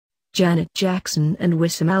Janet Jackson and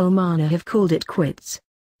Wissam Almana have called it quits.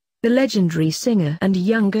 The legendary singer and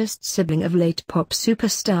youngest sibling of late pop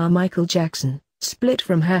superstar Michael Jackson split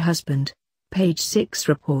from her husband, Page 6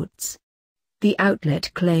 reports. The outlet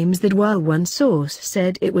claims that while one source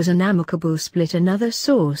said it was an amicable split, another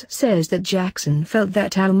source says that Jackson felt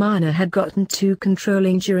that Almana had gotten too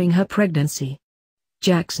controlling during her pregnancy.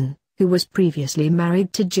 Jackson, who was previously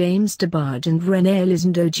married to James DeBarge and René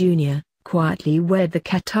Elizondo Jr., quietly wed the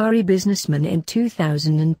Qatari businessman in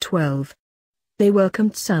 2012. They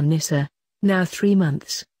welcomed son Eissa, now 3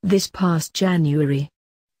 months, this past January.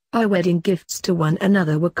 Our wedding gifts to one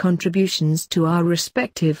another were contributions to our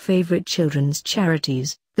respective favorite children's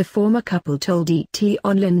charities, the former couple told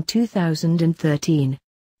ETOnlinein in 2013.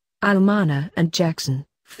 Almana and Jackson,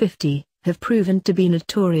 50, have proven to be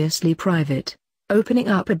notoriously private, opening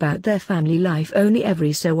up about their family life only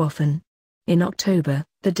every so often. In October,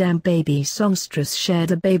 the Dammn Baby songstress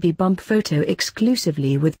shared a baby bump photo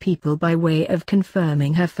exclusively with People by way of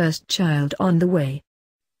confirming her first child on the way.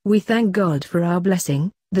 "We thank God for our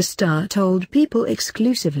blessing," the star told People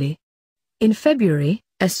exclusively. In February,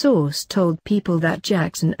 a source told People that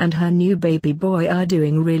Jackson and her new baby boy are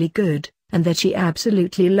doing really good, and that she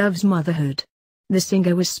absolutely loves motherhood. The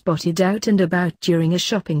singer was spotted out and about during a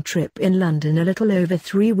shopping trip in London a little over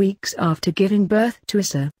 3 weeks after giving birth to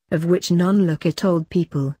Eissa, of which an onlooker told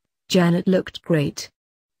People, "Janet looked great.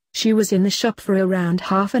 She was in the shop for around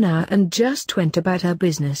half an hour and just went about her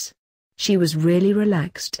business. She was really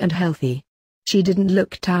relaxed and healthy. She didn't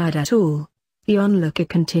look tired at all," the onlooker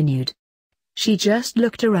continued. "She just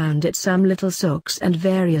looked around at some little socks and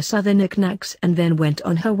various other knickknacks and then went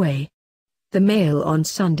on her way." The Mail on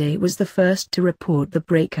Sunday was the first to report the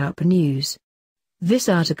breakup news. This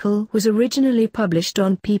article was originally published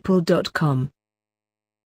on people.com.